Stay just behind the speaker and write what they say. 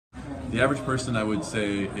The average person, I would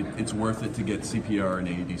say, it's worth it to get CPR and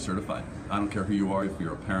AED certified. I don't care who you are, if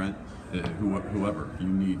you're a parent, whoever,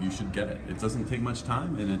 you should get it. It doesn't take much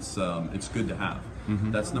time, and it's good to have.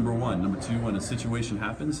 That's number one. Number two, when a situation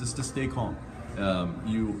happens, is to stay calm.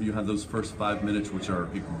 You have those first 5 minutes, which are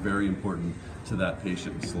very important to that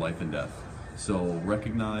patient's life and death. So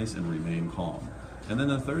recognize and remain calm. And then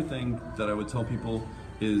the third thing that I would tell people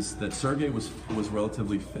is that Sergey was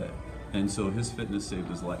relatively fit, and so his fitness saved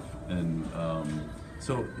his life. And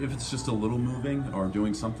so if it's just a little moving or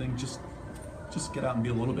doing something, just get out and be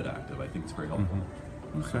a little bit active. I think it's very helpful.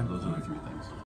 Okay. So those are the three things.